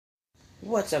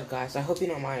What's up, guys? I hope you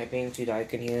don't mind it being too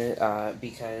dark in here,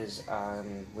 because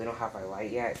we don't have our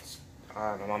light yet.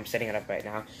 I'm setting it up right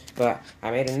now, but I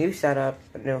made a new setup,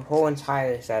 a new whole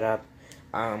entire setup,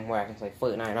 where I can play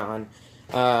Fortnite on.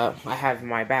 I have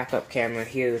my backup camera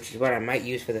here, which is what I might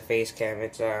use for the face cam.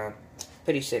 It's a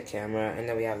pretty sick camera, and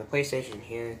then we have the PlayStation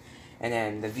here, and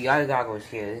then the VR goggles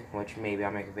here, which maybe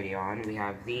I'll make a video on. We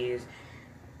have these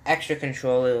extra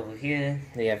controller over here.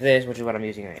 We have this, which is what I'm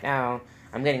using right now.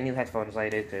 I'm getting new headphones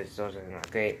later because those are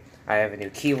not great. I have a new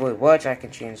keyboard, which I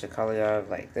can change the color of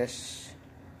like this.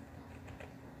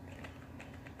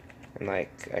 And like,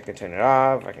 I can turn it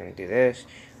off, I can do this,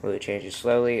 or change it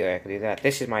slowly, or I can do that.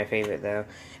 This is my favorite though.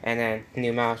 And then,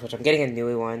 new mouse, which I'm getting a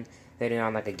newer one. They're doing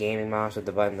on like a gaming mouse with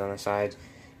the buttons on the sides.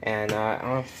 And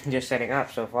I'm just setting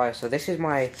up so far. So this is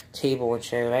my table and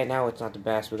chair. Right now it's not the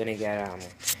best. We're gonna get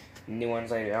new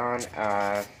ones later on.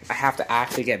 I have to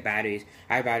actually get batteries.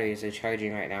 Our batteries are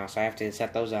charging right now, so I have to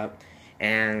set those up.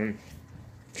 And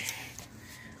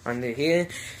under here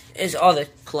is all the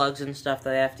plugs and stuff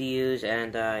that I have to use.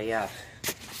 And yeah,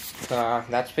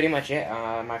 that's pretty much it.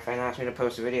 My friend asked me to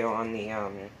post a video on the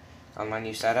on my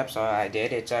new setup, so I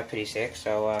did. It's pretty sick.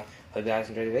 So hope you guys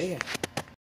enjoy the video.